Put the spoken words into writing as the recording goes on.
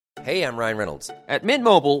Hey, I'm Ryan Reynolds. At Mint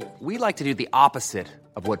Mobile, we like to do the opposite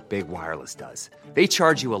of what Big Wireless does. They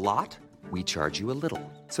charge you a lot, we charge you a little.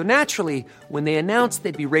 So naturally, when they announced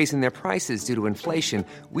they'd be raising their prices due to inflation,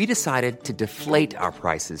 we decided to deflate our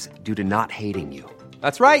prices due to not hating you.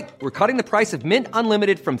 That's right. We're cutting the price of Mint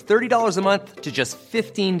Unlimited from $30 a month to just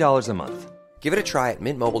 $15 a month. Give it a try at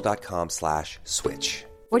mintmobile.com/switch.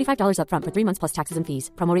 $45 up front for 3 months plus taxes and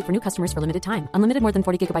fees. Promo rate for new customers for limited time. Unlimited more than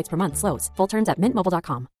 40 gigabytes per month. Slows full terms at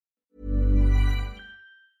mintmobile.com.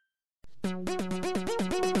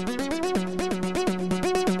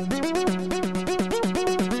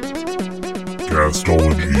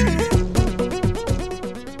 Castology.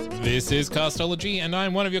 This is Castology, and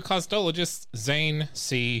I'm one of your castologists, Zane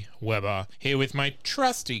C. Weber, here with my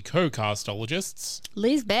trusty co-castologists,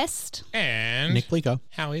 Liz Best. and Nick Bleeker.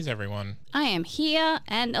 How is everyone? I am here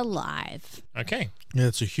and alive. Okay. Yeah,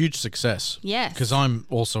 it's a huge success. Yes. Because I'm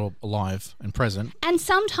also alive and present. And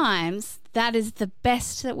sometimes that is the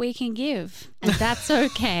best that we can give, and that's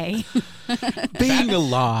okay. Being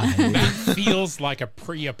alive. That feels like a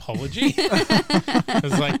pre-apology.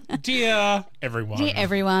 It's like, dear everyone. Dear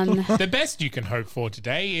everyone, The best you can hope for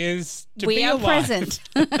today is to we be are alive. present.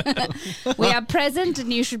 We are present,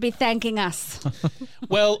 and you should be thanking us.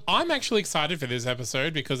 Well, I'm actually excited for this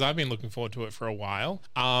episode because I've been looking forward to it for a while.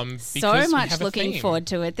 So because we much have a looking theme. forward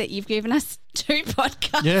to it that you've given us 2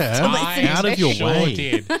 podcasts. Yeah. to I listen out to. of your sure way.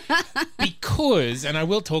 did. Because, and I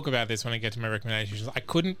will talk about this when I get to my recommendations, I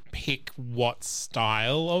couldn't pick what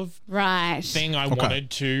style of Right. thing I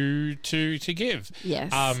wanted to give.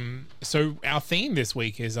 Yes. So our theme this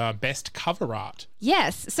week is best cover art.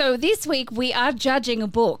 Yes. So this week we are judging a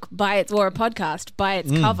book by its, or a podcast by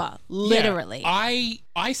its cover, literally. Yeah,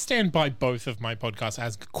 I stand by both of my podcasts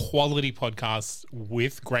as quality podcasts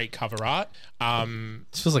with great cover art.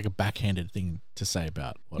 This feels like a backhanded thing to say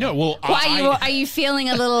about what No, well, Why are you feeling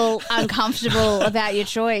a little uncomfortable about your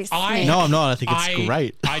choice? Nick? No, I'm not. I think it's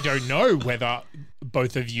great. I don't know whether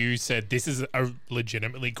both of you said this is a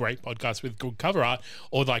legitimately great podcast with good cover art,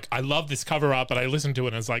 or like I love this cover art, but I listened to it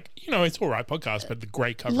and it's like, it's all right podcast, but the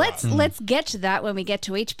great cover art. Let's get to that when we get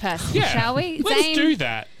to each person, Yeah, shall we? Let's Zane, do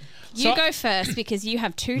that. You So- go first because you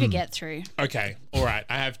have 2 to get through. Okay, all right.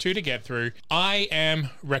 I have 2 to get through. I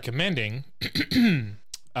am recommending.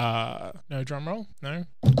 No drum roll? No?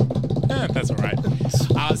 That's all right.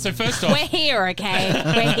 So first off, We're here, okay?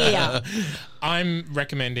 We're here. I'm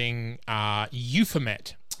recommending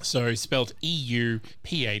Euphomet. So spelled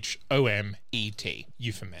EUPHOMET.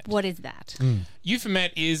 Euphomet. What is that?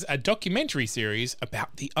 Euphomet is a documentary series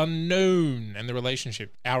about the unknown and our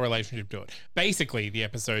relationship to it. Basically, the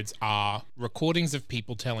episodes are recordings of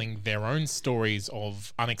people telling their own stories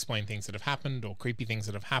of unexplained things that have happened, or creepy things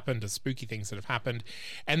that have happened, or spooky things that have happened.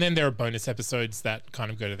 And then there are bonus episodes that kind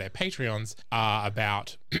of go to their Patreons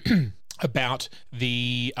about about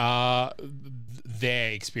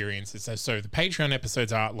their experiences. So the Patreon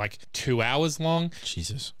episodes are like 2 hours long.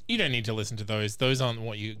 Jesus. You don't need to listen to those. Those aren't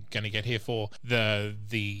what you're going to get here for.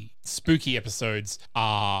 The spooky episodes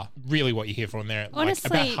are really what you're here for, and they're Honestly,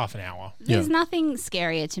 like about half an hour. There's nothing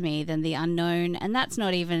scarier to me than the unknown, and that's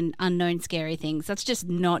not even unknown scary things. That's just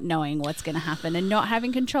not knowing what's going to happen and not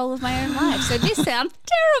having control of my own life. So this sounds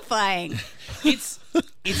terrifying.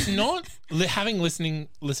 It's not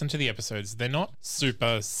listened to the episodes. They're not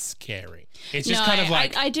super scary. It's just kind of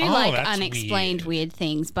like I do oh, like that's unexplained weird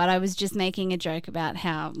things, but I was just making a joke about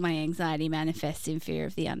how my anxiety manifests in fear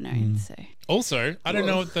of the unknown. So Also, I don't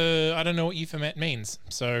know what Euphomet means.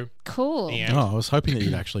 So cool. yeah. Oh, I was hoping that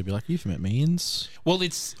you'd actually be like, Euphomet means. Well,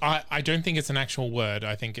 I don't think it's an actual word.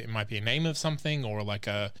 I think it might be a name of something, or like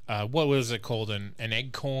what was it called? An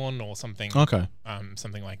egg corn or something. Okay.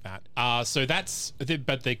 Something like that. So that's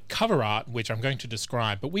but the cover art, which I'm going to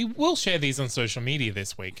describe, but we will share these on social media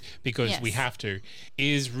this week because we have to,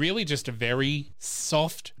 is really just a very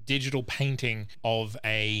soft digital painting of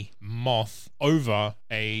a moth over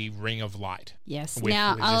a ring of light. Yes. With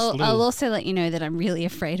Now, this I'll little- also let you know that I'm really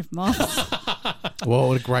afraid of moths. Well,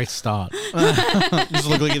 what a great start. Just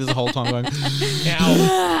looking at this the whole time going,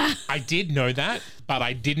 Now, I did know that, but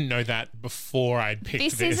I didn't know that before I'd picked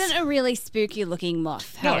this. This isn't a really spooky looking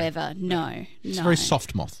moth, No. however. No. it's a very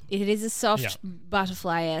soft moth. It is a soft Yeah.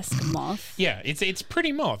 butterfly-esque moth. Yeah, it's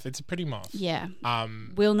pretty moth. It's a pretty moth. Yeah.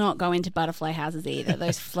 Will not go into butterfly houses either.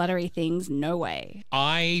 Those fluttery things, no way.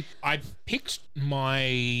 I picked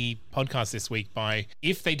my podcast this week by,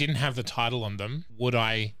 if they didn't have the title on them, would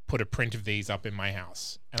I put a print of these up in my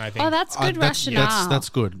house. And I think Oh, that's good rationale. That's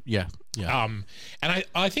good. Yeah. Yeah. and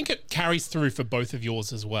I think it carries through for both of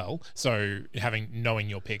yours as well. So knowing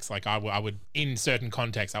your picks, like I would in certain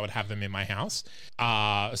contexts, I would have them in my house.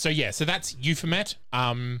 So that's Euphomet.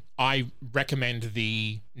 I recommend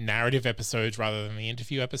the narrative episodes rather than the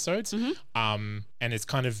interview episodes. And it's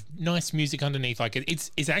kind of nice music underneath. Like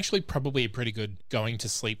it's actually probably a pretty good going to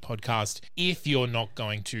sleep podcast if you're not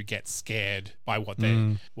going to get scared by what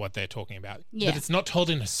they're talking about. Yeah. But it's not told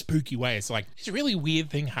in a spooky way. It's like this really weird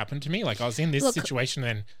thing happened to me. Like I was in this situation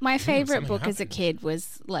and my favorite book something as a happened. kid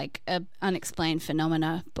was like a unexplained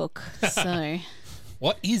phenomena book. So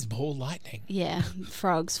What is ball lightning? yeah,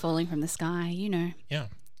 frogs falling from the sky, you know. Yeah.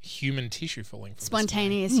 Human tissue falling from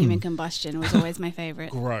Spontaneous human combustion was always my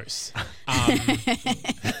favorite. the sky.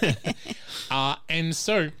 Gross. And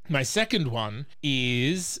so my second one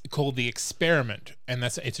is called The Experiment, and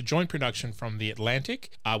it's a joint production from The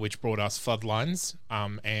Atlantic, which brought us Floodlines,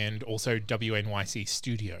 and also WNYC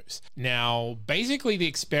Studios. Now, basically, The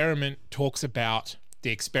Experiment talks about the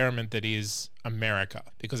experiment that is America,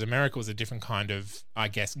 because America was a different kind of, I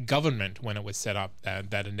guess, government when it was set up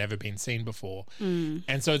that had never been seen before.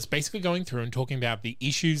 And so it's basically going through and talking about the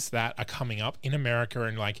issues that are coming up in America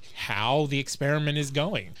and like how the experiment is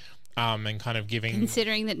going. And kind of giving...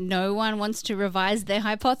 Considering that no one wants to revise their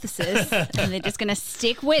hypothesis and they're just going to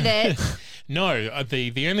stick with it. No,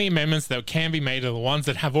 the only amendments that can be made are the ones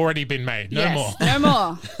that have already been made. No more.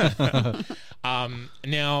 No more.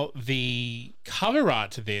 Now, the cover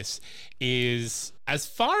art to this is, as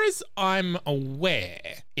far as I'm aware,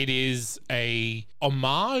 it is a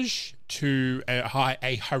homage to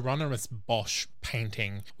a Hieronymus Bosch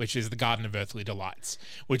painting, which is The Garden of Earthly Delights,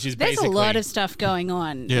 which is There's basically... a lot of stuff going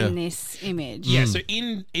on Yeah. in this image. Yeah, so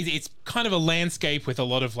it's kind of a landscape with a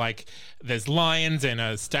lot of like, there's lions and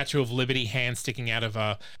a Statue of Liberty hand sticking out of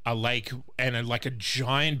a lake and like a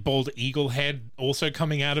giant bald eagle head also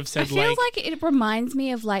coming out of said I feel lake. like it reminds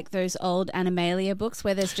me of like those old Animalia books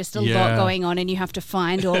where there's just a lot Yeah. going on and you have to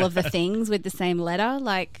find all of the things with the same letter.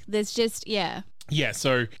 Like there's just, yeah. Yeah,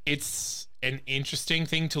 so it's an interesting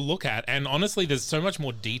thing to look at. And honestly, there's so much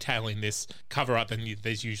more detail in this cover art than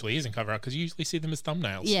there usually is in cover art because you usually see them as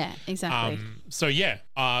thumbnails. Yeah, exactly. So yeah,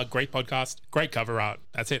 great podcast, great cover art.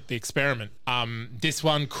 That's it, The Experiment. This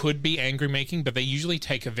one could be angry making, but they usually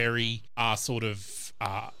take a very sort of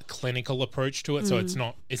clinical approach to it. So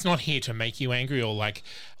it's not here to make you angry or like,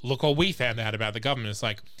 look what we found out about the government. It's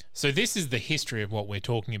like, so this is the history of what we're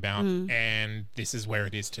talking about and this is where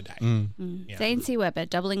it is today. Yeah. Zane C. Weber,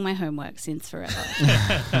 doubling my homework since forever.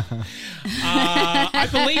 I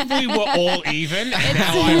believe we were all even and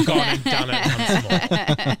now I've gone and done it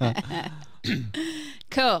once more.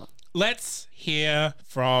 Cool. Let's hear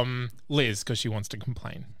from Liz because she wants to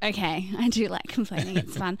complain. Okay, I do like complaining.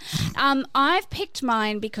 It's fun. I've picked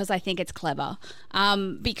mine because I think it's clever.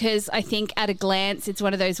 Because I think at a glance, it's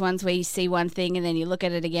one of those ones where you see one thing and then you look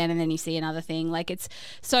at it again and then you see another thing. Like it's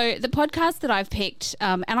so the podcast that I've picked,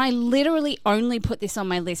 and I literally only put this on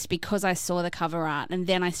my list because I saw the cover art and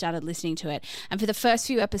then I started listening to it. And for the first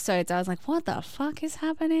few episodes, I was like, "What the fuck is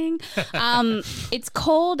happening?" It's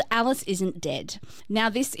called Alice Isn't Dead. Now,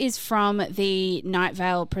 this is from the Night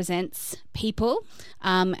Vale Presents People,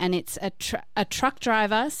 and it's a truck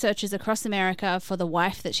driver searches across America for the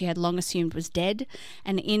wife that she had long assumed was dead,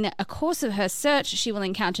 and in a course of her search she will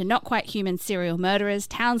encounter not quite human serial murderers,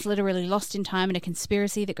 towns literally lost in time, and a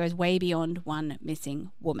conspiracy that goes way beyond one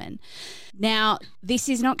missing woman. Now, this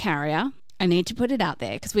is not Carrier. I need to put it out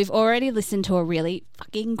there because we've already listened to a really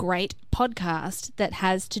fucking great podcast that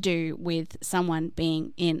has to do with someone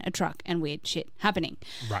being in a truck and weird shit happening.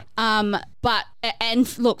 Right.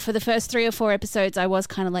 And look, for the first 3 or 4 episodes, I was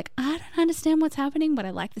kind of like, I don't understand what's happening, but I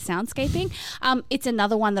like the soundscaping. It's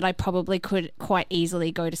another one that I probably could quite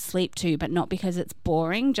easily go to sleep to, but not because it's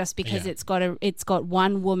boring, just because it's got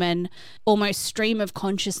one woman, almost stream of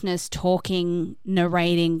consciousness, talking,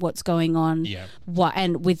 narrating what's going on. Yeah.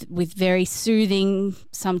 And with very soothing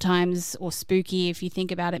sometimes, or spooky if you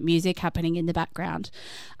think about it, music happening in the background.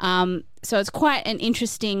 So it's quite an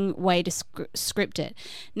interesting way to script it.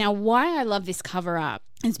 Now, why I love this cover art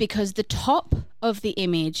is because the top of the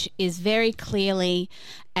image is very clearly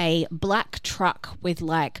a black truck with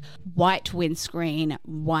like white windscreen,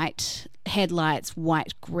 white headlights,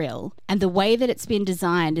 white grille. And the way that it's been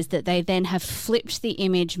designed is that they then have flipped the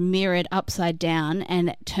image, mirrored upside down,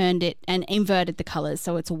 and turned it and inverted the colours.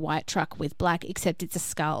 So it's a white truck with black, except it's a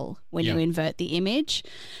skull. When you invert the image,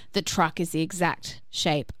 the truck is the exact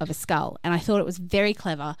shape of a skull. And I thought it was very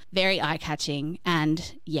clever, very eye-catching,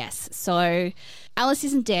 and yes. So Alice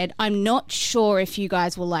Isn't Dead. I'm not sure if you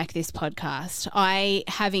guys will like this podcast. I,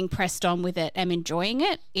 having pressed on with it, am enjoying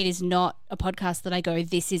it. It is not a podcast that I go,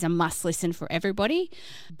 this is a must listen for everybody,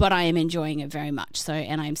 but I am enjoying it very much. So,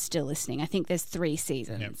 and I'm still listening. I think there's 3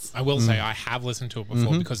 seasons. Yep. I will say I have listened to it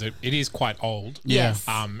before because it is quite old. Yes.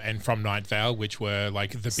 And from Night Vale, which were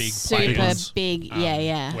like the big super players. big,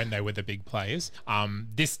 yeah. When they were the big players.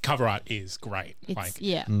 This cover art is great. It's,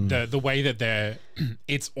 The way that they're,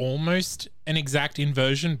 it's almost an exact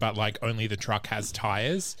inversion, but like only the truck has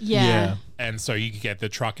tires. Yeah. And so you get the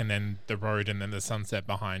truck and then the road and then the sunset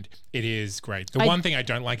behind. It is great. The one thing I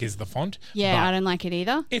don't like is the font. Yeah, but I don't like it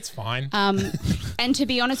either. It's fine. And to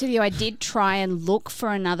be honest with you, I did try and look for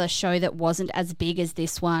another show that wasn't as big as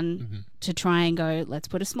this one to try and go, let's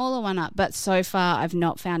put a smaller one up. But so far, I've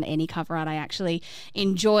not found any cover art I actually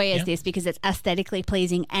enjoy as this because it's aesthetically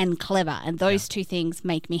pleasing and clever. And those two things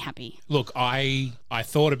make me happy. Look, I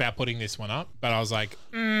thought about putting this one up, but I was like,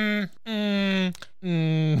 And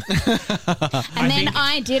then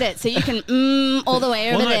I did it. So you can all the way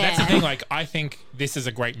over well, no, there. that's the thing. Like, I think this is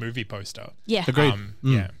a great movie poster. Yeah. Agreed.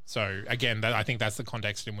 Yeah. So again, I think that's the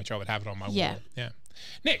context in which I would have it on my wall. Yeah.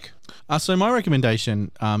 Nick. So my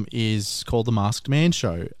recommendation is called The Masked Man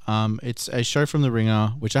Show. It's a show from The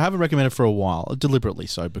Ringer, which I haven't recommended for a while, deliberately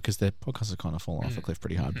so, because their podcasts have kind of fallen off a cliff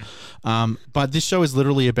pretty hard. But this show is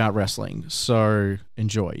literally about wrestling, so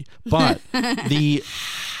enjoy. But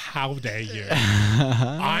How dare you?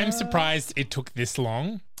 I'm surprised it took this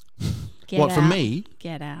long. For me?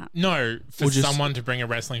 Get out. No, for someone to bring a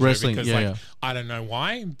wrestling show because I don't know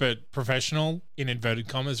why, but professional, in inverted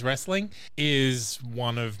commas, wrestling is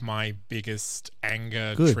one of my biggest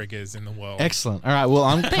anger triggers in the world. Excellent. All right, well,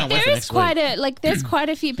 can't wait for next week. There's quite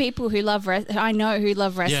a few people who love I know who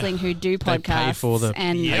love wrestling who do podcasts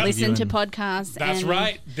and listen to podcasts. That's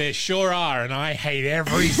right. There sure are, and I hate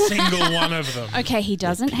every single one of them. Okay, he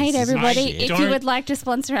doesn't hate everybody. If you would like to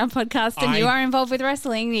sponsor our podcast and you are involved with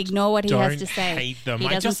wrestling, ignore what he has to say. Hate them. He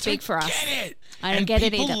doesn't I just speak for us. Get it. I don't get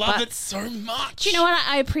it either. People love it so much. Do you know what?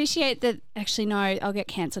 I appreciate that. Actually, no, I'll get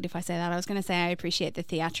cancelled if I say that. I was going to say I appreciate the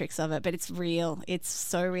theatrics of it, but it's real. It's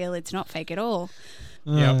so real. It's not fake at all.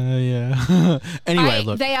 Yeah. Anyway,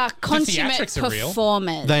 look. They are consummate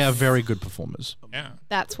performers. They are very good performers. Yeah.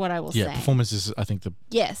 That's what I will say. Yeah, performance is, I think, the...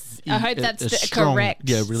 Yes. I hope that's the strong, correct,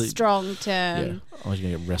 really, strong term. Yeah. I was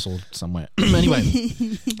going to get wrestled somewhere. Anyway.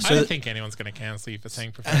 I don't think anyone's going to cancel you for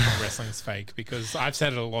saying professional wrestling is fake because I've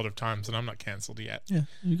said it a lot of times and I'm not cancelled yet. Yeah,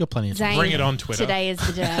 you've got plenty of time. Zane, bring it on Twitter. Today is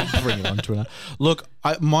the day. Bring it on Twitter. Look,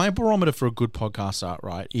 my barometer for a good podcast art,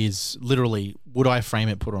 right, is literally, would I frame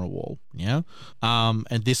it, put on a wall? Yeah.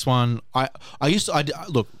 And this one,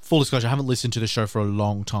 look, full disclosure, I haven't listened to the show for a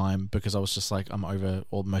long time because I was just like, I'm over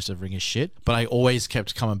most of Ringer's shit. But I always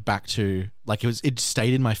kept coming back to, like, it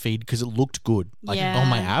stayed in my feed because it looked good, like on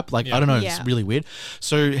my app. Like, I don't know, it's really weird.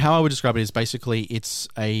 So how I would describe it is basically it's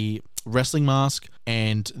a wrestling mask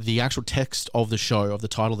and the actual text of the show, of the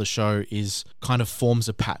title of the show, is kind of forms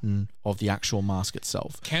a pattern of the actual mask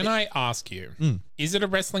itself. Can I ask you, is it a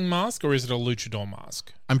wrestling mask or is it a luchador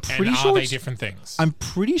mask? I'm pretty sure are they different things? I'm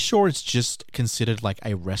pretty sure it's just considered like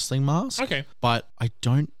a wrestling mask. Okay. But I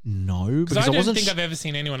don't know because I don't think I've ever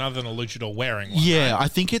seen anyone other than a luchador wearing one. Yeah, right? I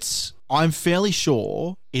think I'm fairly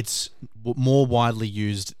sure it's more widely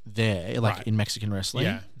used there, like in Mexican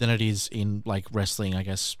wrestling, than it is in like wrestling, I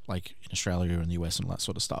guess, like in Australia or in the US and all that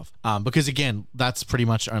sort of stuff. Because again, that's pretty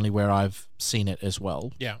much only where I've seen it as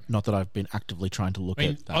well. Yeah. Not that I've been actively trying to look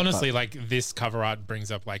at that. Honestly, like this cover art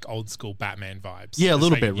brings up like old school Batman vibes. Yeah, a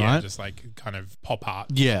little bit, right? Just like kind of pop art.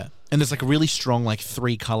 Yeah. And there's like a really strong like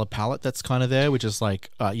 3-color palette that's kind of there, which is like,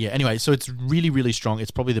 anyway, so it's really, really strong.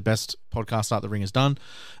 It's probably the best podcast art the Ring has done.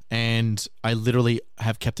 And I literally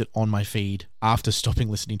have kept it on my feed after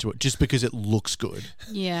stopping listening to it just because it looks good.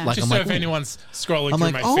 Yeah. Like, just so if anyone's scrolling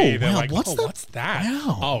through my feed, they're like, what's that?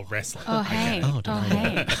 Wow. Oh, wrestling. Oh, hey.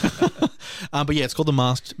 Hey. But yeah, it's called The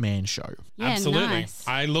Masked Man Show. Yeah, absolutely. Nice.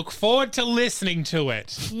 I look forward to listening to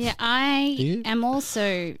it. Yeah, I am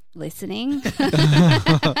also listening.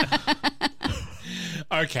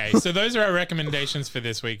 Okay, so those are our recommendations for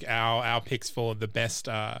this week. Our picks for the best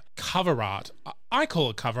cover art. I call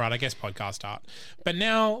it cover art, I guess podcast art. But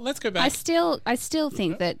now let's go back. I still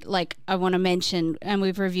think that, like, I want to mention, and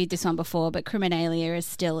we've reviewed this one before, but Criminalia is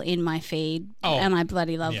still in my feed, and I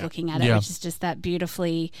bloody love looking at it, which is just that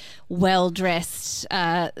beautifully well-dressed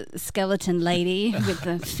skeleton lady with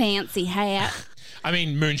the fancy hat. I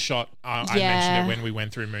mean, Moonshot. I mentioned it when we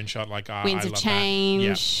went through Moonshot. Like, Winds I of love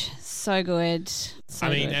Change. That. So good. So I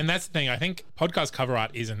mean, good. and that's the thing. I think podcast cover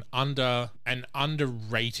art is an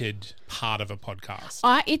underrated part of a podcast.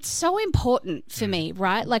 It's so important for me,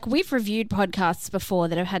 right? Like, we've reviewed podcasts before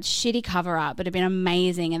that have had shitty cover art but have been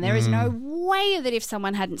amazing, and there is no way that if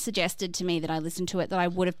someone hadn't suggested to me that I listened to it that I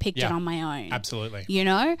would have picked it on my own. Absolutely. You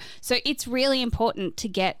know? So it's really important to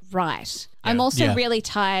get right. I'm also really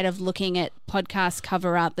tired of looking at podcast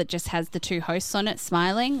cover art that just has the two hosts on it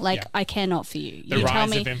smiling. Like, I cannot for you. The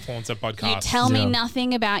rise of influencer podcasts. You tell me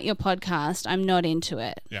nothing about your podcast, I'm not into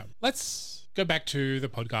it. Yeah. Let's go back to the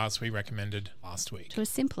podcast we recommended last week. To a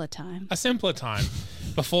simpler time. A simpler time.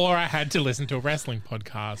 Before I had to listen to a wrestling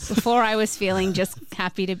podcast. Before I was feeling just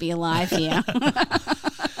happy to be alive here.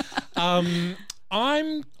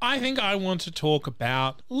 I think I want to talk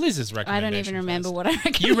about Liz's recommendation. I don't even remember first. what I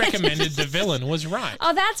recommended. You recommended The Villain Was Right.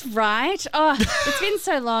 Oh, that's right. Oh, it's been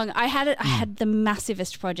so long. I had the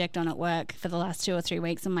massivest project on at work for the last 2 or 3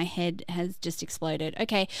 weeks, and my head has just exploded.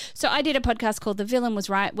 Okay, so I did a podcast called The Villain Was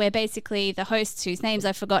Right, where basically the hosts, whose names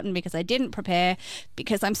I've forgotten because I didn't prepare,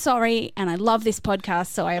 because I'm sorry and I love this podcast,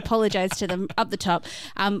 so I apologise to them up the top,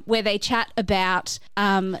 where they chat about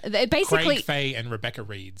basically Craig, Faye, and Rebecca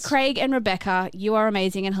Reeds. Craig and Rebecca, you are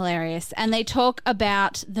amazing and hilarious. And they talk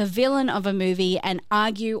about the villain of a movie and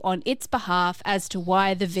argue on its behalf as to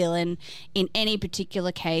why the villain in any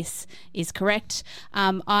particular case is correct.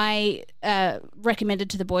 I recommended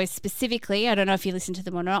to the boys specifically, I don't know if you listened to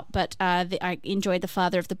them or not, but I enjoyed the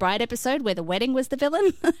Father of the Bride episode where the wedding was the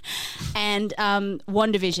villain. And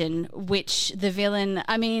WandaVision, which the villain,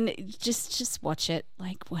 I mean, just watch it.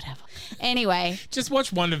 Like, whatever. Anyway. Just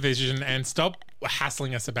watch WandaVision and stop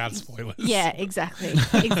hassling us about spoilers. Yeah, exactly.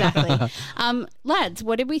 Lads,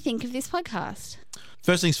 what did we think of this podcast?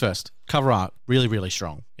 First things first, cover art, really, really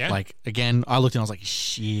strong. Yeah. Like, again, I looked and I was like,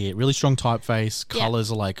 shit, really strong typeface.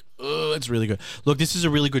 Colors are like, it's really good. Look, this is a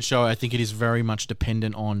really good show. I think it is very much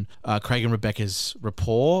dependent on Craig and Rebecca's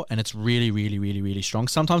rapport, and it's really, really, really, really strong.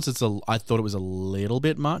 Sometimes I thought it was a little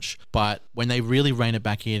bit much, but when they really rein it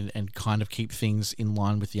back in and kind of keep things in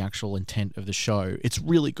line with the actual intent of the show, it's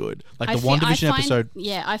really good. Like the WandaVision episode.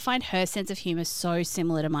 Yeah, I find her sense of humor so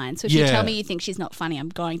similar to mine. So if you tell me you think she's not funny, I'm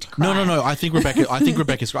going to cry. No. I think Rebecca's.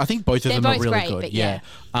 I think both of them are really great, good. but yeah.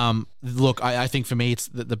 Look, I think for me, it's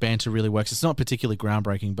the banter really works. It's not particularly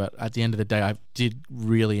groundbreaking, but at the end of the day, I did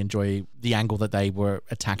really enjoy the angle that they were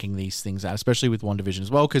attacking these things at, especially with WandaVision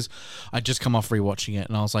as well, because I'd just come off rewatching it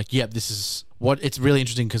and I was like, yep, this is what it's really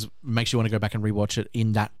interesting because it makes you want to go back and rewatch it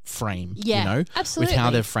in that frame. Yeah, you know, absolutely. with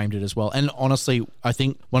how they've framed it as well. And honestly, I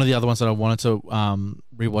think one of the other ones that I wanted to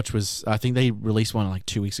rewatch was, I think they released one like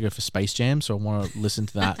 2 weeks ago for Space Jam, so I want to listen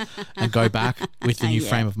to that and go back with the new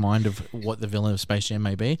frame of mind of what the villain of Space Jam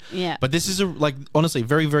may be. Yeah. But this is honestly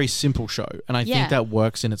very, very simple show, and I think that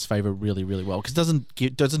works in its favor really, really well because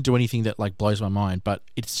it doesn't do anything that like blows my mind, but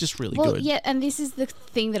it's just really good. Well, yeah, and this is the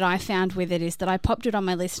thing that I found with it is that I popped it on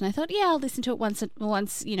my list and I thought, yeah, I'll listen to it once,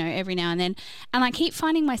 every now and then, and I keep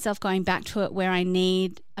finding myself going back to it where I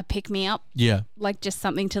need a pick-me-up. Yeah. Like just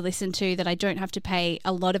something to listen to that I don't have to pay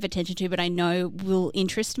a lot of attention to, but I know will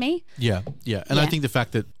interest me. Yeah. And I think the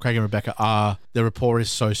fact that Craig and Rebecca their rapport is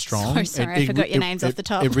so strong. So sorry, I forgot your names off the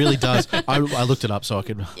top. It really does. I looked it up so I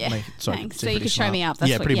could make it. Thanks. So you could show me up.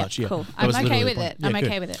 That's pretty much. Yeah. Cool. I'm okay with it. I'm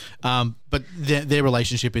okay with it. But their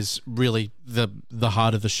relationship is really the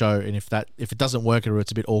heart of the show, and if it doesn't work or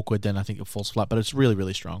it's a bit awkward, then I think it falls flat. But it's really,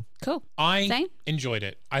 really strong. Cool. I enjoyed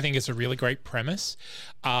it. I think it's a really great premise,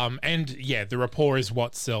 and yeah, the rapport is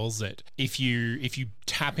what sells it. If you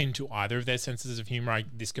tap into either of their senses of humor,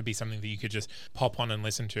 this could be something that you could just pop on and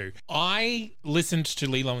listen to. I listened to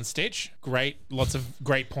Lilo and Stitch. Great, lots of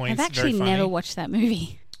great points. I've actually never watched that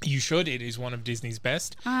movie. You should. It is one of Disney's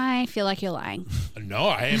best. I feel like you're lying. No,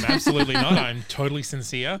 I am absolutely not. I'm totally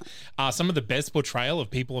sincere. Some of the best portrayal of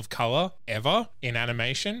people of color ever in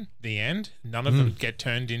animation. The end. None of them get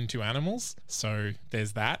turned into animals. So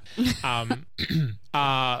there's that.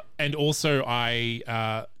 And also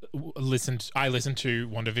I listened to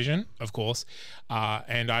WandaVision, of course.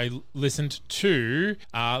 And I listened to,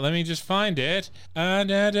 let me just find it.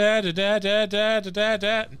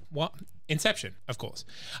 What? Inception, of course.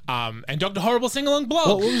 And Dr. Horrible Sing-Along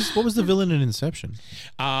blog. What was the villain in Inception?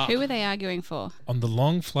 Who were they arguing for? On the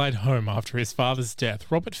long flight home after his father's death,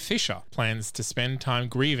 Robert Fisher plans to spend time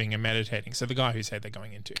grieving and meditating. So the guy who said they're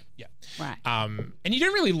going into. Yeah. Right. And you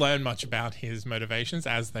don't really learn much about his motivations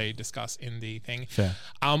as they discuss in the thing. Fair.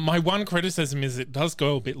 My one criticism is it does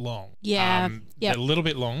go a bit long. Yeah. Yep. A little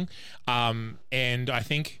bit long. And I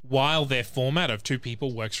think while their format of two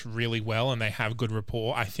people works really well and they have good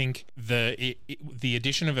rapport, I think the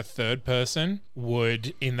addition of a third person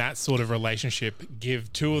would, in that sort of relationship,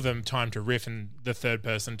 give two of them time to riff and the third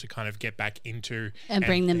person to kind of get back into And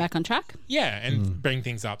bring them back on track? Yeah, and bring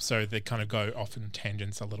things up so they kind of go off in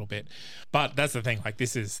tangents a little bit. But that's the thing, like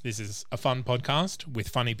this is a fun podcast with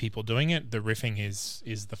funny people doing it. The riffing is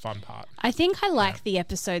the fun part. I think I like the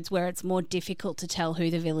episodes where it's more difficult to tell who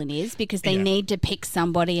the villain is because they need to pick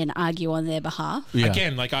somebody and argue on their behalf. Yeah.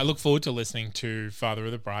 Again, like I look forward to listening to Father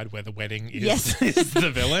of the Bride where the wedding is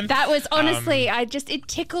the villain. That was honestly, it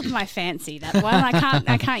tickled my fancy, that one.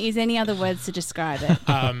 I can't use any other words to describe it.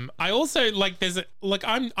 I also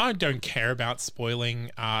I don't care about spoiling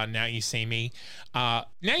Now You See Me. Now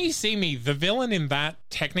You See Me, the villain in that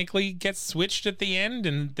technically gets switched at the end,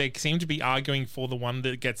 and they seem to be arguing for the one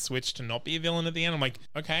that gets switched to not be a villain at the end. I'm like,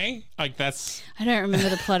 okay, like that's. I don't remember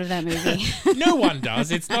the plot of that movie. No one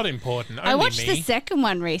does. It's not important. Only I watched me. the second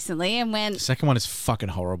one recently and went. The second one is fucking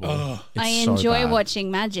horrible. It's I so enjoy bad.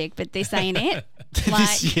 watching magic, but this ain't it.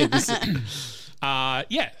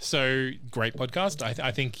 So great podcast.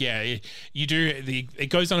 I think, you do. It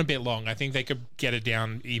goes on a bit long. I think they could get it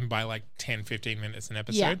down even by like 10, 15 minutes an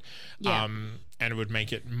episode. Yeah. And it would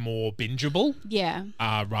make it more bingeable. Yeah.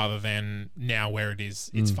 Rather than now where it is,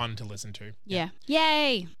 it's fun to listen to. Yeah.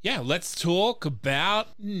 Yay. Yeah, let's talk about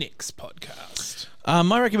Nick's podcast.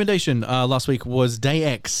 My recommendation last week was Day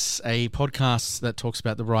X, a podcast that talks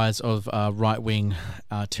about the rise of right-wing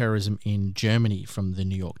terrorism in Germany from the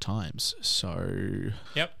New York Times. So,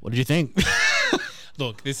 Yep. What did you think?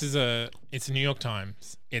 Look, it's a New York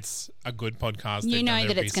Times. It's a good podcast. You They've know done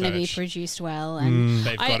that their it's going to be research. produced well. And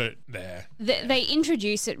They've got it there. They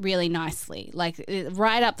introduce it really nicely, like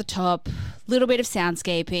right up the top, little bit of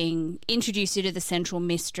soundscaping, introduce you to the central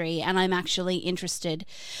mystery, and I'm actually interested.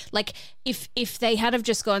 Like if they had have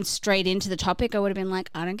just gone straight into the topic, I would have been like,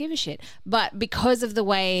 I don't give a shit. But because of the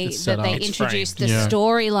way It's set that they up. It's introduced framed. the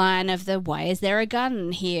storyline of the why is there a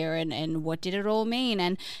gun here and what did it all mean,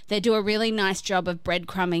 and they do a really nice job of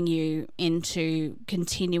breadcrumbing you into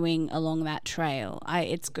continuing along that trail.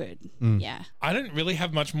 It's good. Yeah. I don't really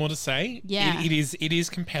have much more to say. Yeah. It is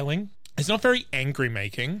compelling. It's not very angry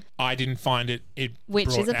making. I didn't find it. Which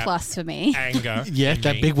is brought a out plus for me. Anger. Yeah, in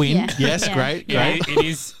that me. big win. Yeah. Yes, Yeah. great. Yeah,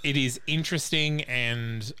 it is interesting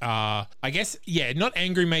and I guess not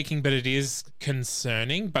angry making, but it is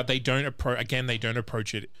concerning. But they don't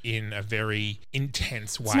approach it in a very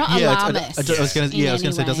intense way. It's not alarmist. I was going to in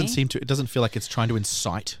say any it doesn't feel like it's trying to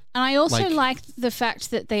incite. And I also Like- like the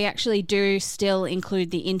fact that they actually do still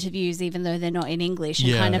include the interviews, even though they're not in English, and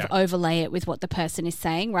Yeah. kind of overlay it with what the person is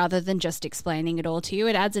saying rather than just explaining it all to you.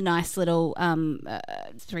 It adds a nice little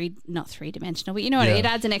not three-dimensional, but you know what? Yeah. It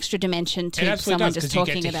adds an extra dimension It to absolutely someone does just because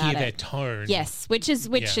you talking get to about hear their it. tone. Yes, which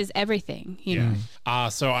is everything, you know.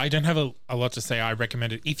 So I don't have a lot to say. I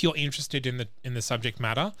recommend it if you're interested in the subject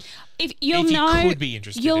matter. If you'll If you know, could be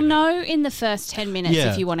interested you'll in it. know in the first 10 minutes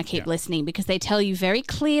Yeah. if you want to keep Yeah. listening, because they tell you very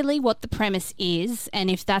clearly what the premise is, and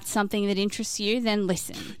if that's something that interests you, then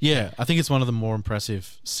listen. Yeah, I think it's one of the more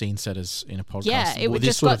impressive scene setters in a podcast. Yeah, it with just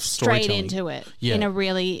this sort got of straight storytelling. into it Yeah. in a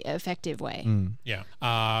really effective way. Yeah.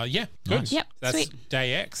 Good. Nice. Yep, That's sweet.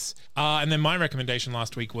 Day X. And then my recommendation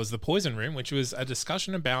last week was The Poison Room, which was a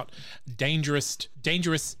discussion about dangerous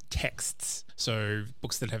texts. So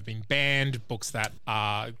books that have been banned, books that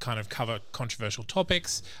kind of cover controversial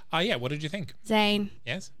topics. What did you think? Zane,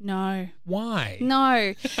 Yes? no. Why?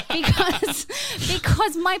 No,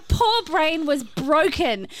 because my poor brain was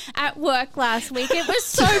broken at work last week. It was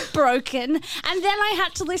so broken. And then I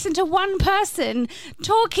had to listen to one person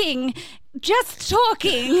just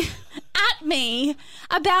talking at me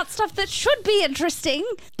about stuff that should be interesting,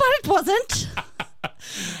 but it wasn't.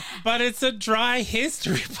 But it's a dry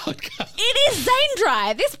history podcast. It is Zane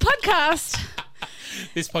Dry. This podcast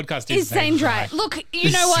This podcast is Zane Dry. Look,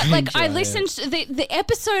 you know what? Zane Like, I Dry. listened to the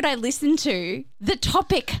episode I listened to, the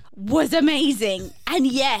topic was amazing. And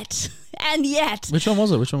yet, Which one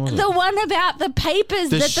was it? the one about the papers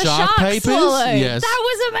The that the shark shark papers? swallowed. Yes. That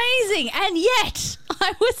was amazing. And yet,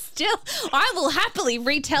 I will happily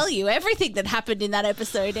retell you everything that happened in that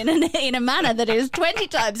episode in a manner that is 20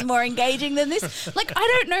 times more engaging than this. Like, I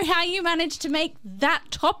don't know how you managed to make that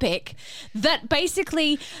topic that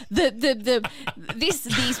basically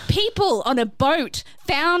these people on a boat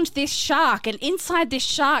found this shark, and inside this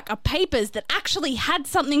shark are papers that actually had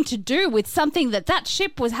something to do with something that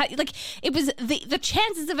ship was like. It was the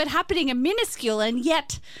chances of it happening are minuscule, and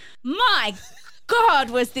yet, my God,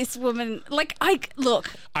 was this woman like? I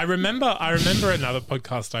remember another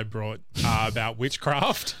podcast I brought about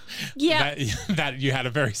witchcraft. Yeah, that you had a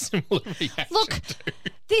very similar reaction. Look, to.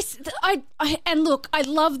 I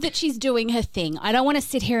love that she's doing her thing. I don't want to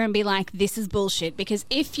sit here and be like, this is bullshit, because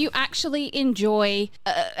if you actually enjoy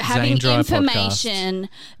having information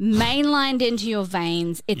mainlined into your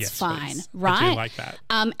veins, it's fine, please. right? I do like that.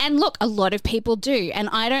 And look, a lot of people do. And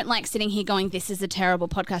I don't like sitting here going, this is a terrible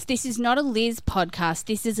podcast. This is not a Liz podcast.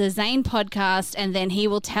 This is a Zane podcast. And then he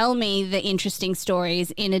will tell me the interesting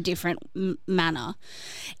stories in a different manner.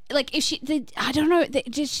 Like, I don't know, there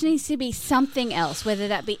just needs to be something else, whether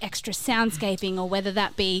that be extra soundscaping or whether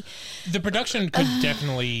that be... The production could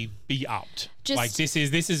definitely be upped. Just, like, this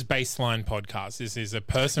is baseline podcast. This is a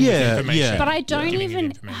person with information. Yeah. But I don't giving you even...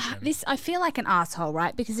 information. I feel like an asshole,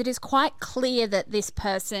 right? Because it is quite clear that this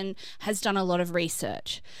person has done a lot of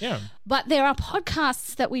research. Yeah. But there are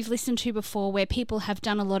podcasts that we've listened to before where people have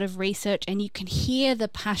done a lot of research and you can hear the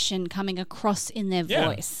passion coming across in their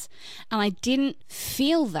voice. And I didn't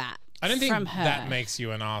feel that. I don't think from her. that makes you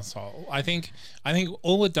an asshole. I think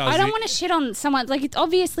all it does. I don't want to shit on someone. Like, it's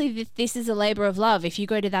obviously this is a labor of love if you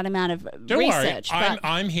go to that amount of don't research. worry. But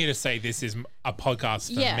I'm here to say this is a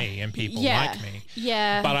podcast for me and people like me.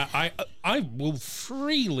 Yeah. But I will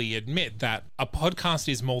freely admit that a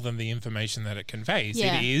podcast is more than the information that it conveys.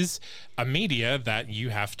 Yeah. It is a media that you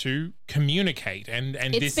have to communicate. And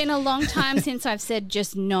it's been a long time since I've said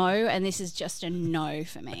just no, and this is just a no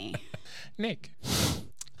for me. Nick.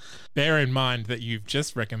 Bear in mind that you've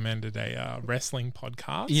just recommended a wrestling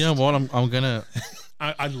podcast. You know what? I'm gonna.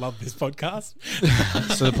 I love this podcast.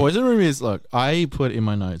 So the poison room is, look, I put in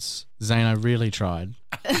my notes, Zane, I really tried.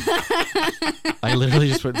 I literally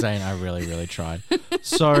just put, Zane, I really, really tried.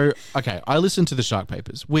 So, okay, I listened to the Shark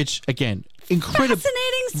Papers, which, again, incredible.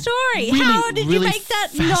 Fascinating story. Really, How did you really make that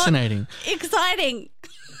fascinating. not exciting?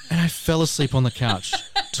 And I fell asleep on the couch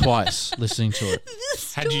twice listening to it.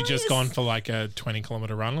 Had you just gone for like a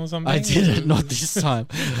 20-kilometer run or something? I didn't, not this time.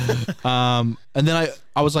 And then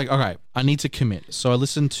I was like, okay, I need to commit. So I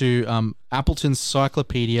listened to Appleton's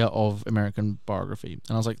Cyclopedia of American Biography.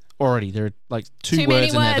 And I was like, already, there are like two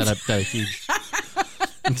words in there that are huge.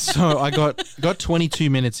 And so I got 22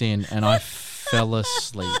 minutes in and I fell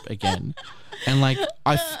asleep again. And like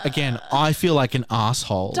I feel like an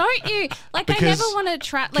asshole. Don't you? Like, I never want to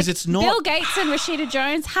trash. Like, it's not Bill Gates and Rashida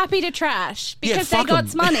Jones happy to trash because they fuck got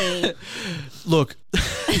 'em. money. Look,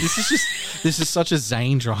 this is such a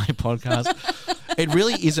Zane dry podcast. It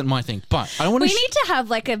really isn't my thing, but I don't want We to. need to have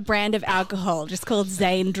like a brand of alcohol just called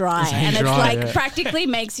Zane Dry, Zane and it's Dry, like yeah. practically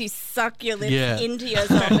makes you suck your lips Yeah. into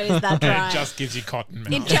yourself. It is that dry. It just gives you cotton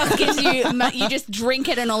mouth. It just gives you just drink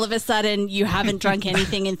it, and all of a sudden you haven't drunk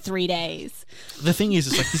anything in 3 days. The thing is,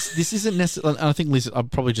 it's like this isn't necessarily. I think Liz, I'm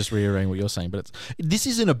probably just reiterating what you're saying, but this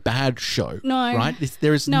isn't a bad show. No. Right?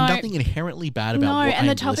 There is No. nothing inherently bad about No, what and I the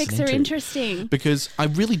am topics listening are to. interesting. Because I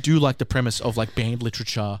really do like the premise of like banned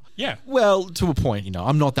literature. Yeah. Well, to a point,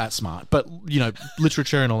 I'm not that smart, but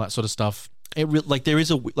literature and all that sort of stuff. Like there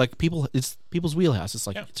is it's people's wheelhouse. It's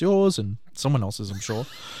like it's yours and someone else's, I'm sure.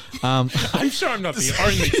 I'm sure I'm not the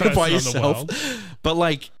only person by in the yourself. world. But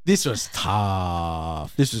like this was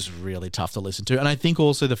tough. This was really tough to listen to. And I think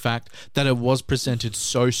also the fact that it was presented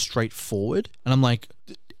so straightforward. And I'm like,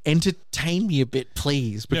 entertain me a bit,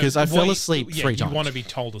 please, because I fell asleep 3 times. You want to be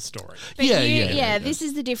told a story. But Yeah. This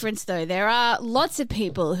is the difference, though. There are lots of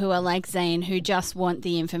people who are like Zane who just want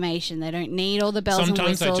the information. They don't need all the bells Sometimes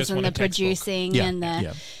I and whistles just and want the a textbook. producing Yeah, and the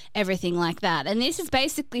yeah. everything like that. And this is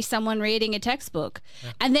basically someone reading a textbook.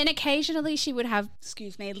 And then occasionally she would have,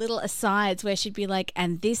 little asides where she'd be like,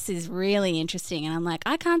 and this is really interesting. And I'm like,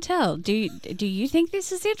 I can't tell. Do you think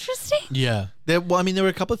this is interesting? Yeah. There were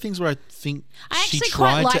a couple of things where I think I she actually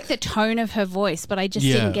quite tried like to. the tone of her voice, but I just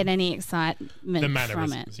Yeah. didn't get any excitement The from it.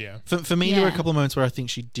 mannerisms, yeah. For me, there were a Yeah. couple of moments where I think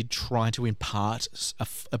she did try to impart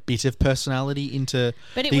a bit of personality into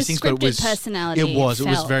But it these was things. scripted personality, It was. it It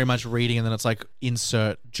was felt. very much reading, and then it's like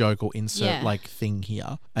insert joke or insert Yeah. like thing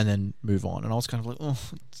here, and then move on. And I was kind of like, oh,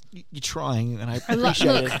 you're trying, and I Look,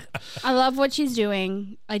 appreciate it. I love what she's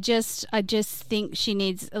doing. I just think she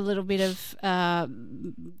needs a little bit of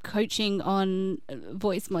coaching on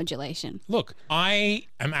voice modulation. Look, I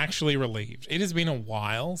am actually really relieved. It has been a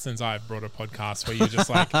while since I've brought a podcast where you're just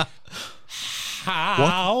like,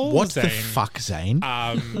 how? What the Zane? fuck, Zane?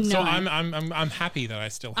 So I'm happy that I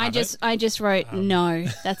still have I just wrote no.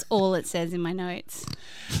 That's all it says in my notes.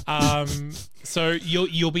 So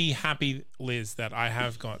you'll be happy, Liz, that I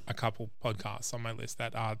have got a couple podcasts on my list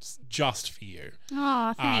that are just for you.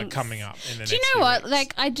 Oh, thanks. Coming up in the next Do you few know what? weeks.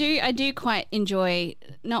 Like I do quite enjoy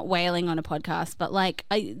not wailing on a podcast, but like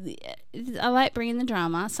I like bringing the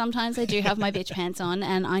drama. Sometimes I do have my bitch pants on,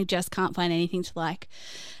 and I just can't find anything to like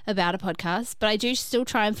about a podcast. But I do still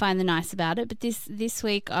try and find the nice about it. But this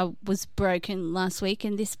week I was broken last week,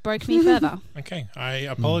 and this broke me further. Okay, I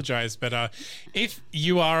apologize, but if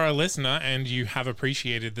you are a listener and you have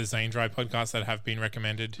appreciated the Zane Dry podcasts that have been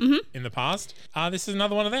recommended in the past, this is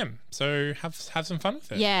another one of them. So have some fun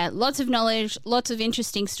with it. Yeah, lots of knowledge, lots of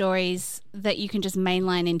interesting stories that you can just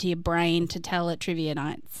mainline into your brain to tell at trivia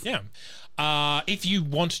nights. Yeah. If you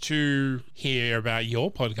want to hear about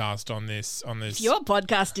your podcast on this, Your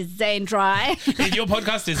podcast is Zane Dry. if your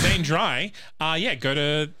podcast is Zane Dry, go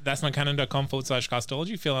to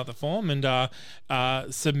that'snotcanon.com/castology, fill out the form and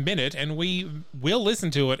submit it, and we will listen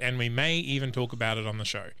to it, and we may even talk about it on the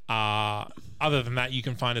show. Other than that, you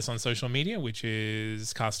can find us on social media, which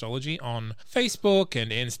is Castology on Facebook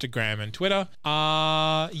and Instagram and Twitter.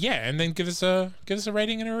 And then give us a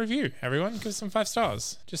rating and a review. Everyone, give us some 5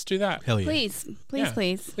 stars. Just do that. Hell yeah. Please. Yeah,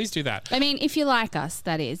 Please. Please do that. I mean, if you like us,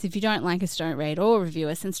 that is. If you don't like us, don't rate or review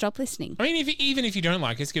us and stop listening. I mean, even if you don't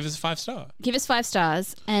like us, give us a 5-star. Give us 5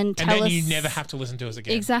 stars and tell And then us. you never have to listen to us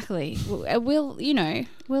again. Exactly.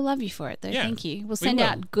 We'll love you for it, though. Yeah, Thank you. We'll we send will.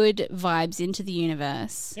 out good vibes into the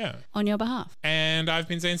universe Yeah. on your behalf. And I've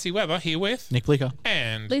been Zane C. Weber here with Nick Blicker.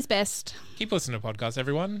 and Liz Best. keep listening to podcasts,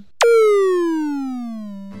 everyone.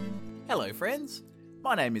 Hello, friends.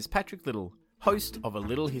 My name is Patrick Little, host of A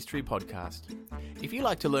Little History podcast. If you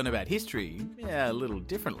like to learn about history, a little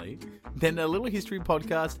differently, then A Little History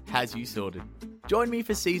podcast has you sorted. Join me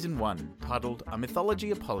for season 1, titled A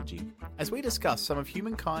Mythology Apology, as we discuss some of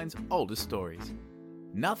humankind's oldest stories.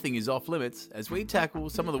 Nothing is off limits as we tackle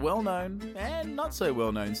some of the well-known and not so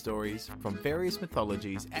well-known stories from various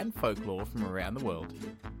mythologies and folklore from around the world.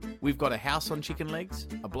 We've got a house on chicken legs,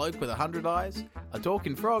 a bloke with 100 eyes, a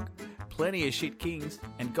talking frog, plenty of shit kings,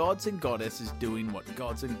 and gods and goddesses doing what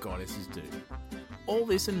gods and goddesses do. All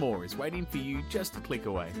this and more is waiting for you just a click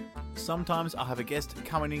away. Sometimes I'll have a guest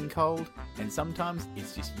coming in cold, and sometimes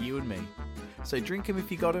it's just you and me. So drink 'em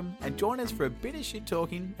if you got 'em, and join us for a bit of shit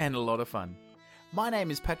talking and a lot of fun. My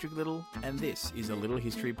name is Patrick Little, and this is A Little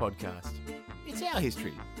History podcast. It's our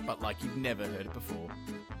history, but like you've never heard it before.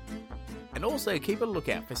 And also keep a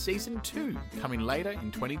lookout for season 2 coming later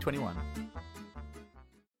in 2021.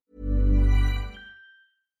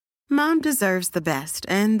 Mom deserves the best,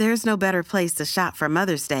 and there's no better place to shop for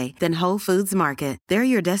Mother's Day than Whole Foods Market. They're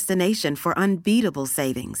your destination for unbeatable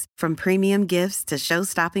savings, from premium gifts to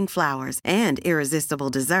show-stopping flowers and irresistible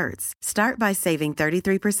desserts. Start by saving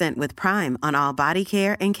 33% with Prime on all body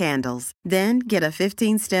care and candles. Then get a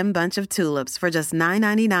 15-stem bunch of tulips for just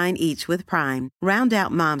 $9.99 each with Prime. Round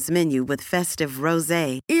out Mom's menu with festive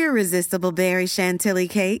rosé, irresistible berry chantilly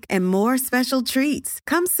cake, and more special treats.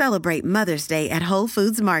 Come celebrate Mother's Day at Whole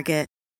Foods Market.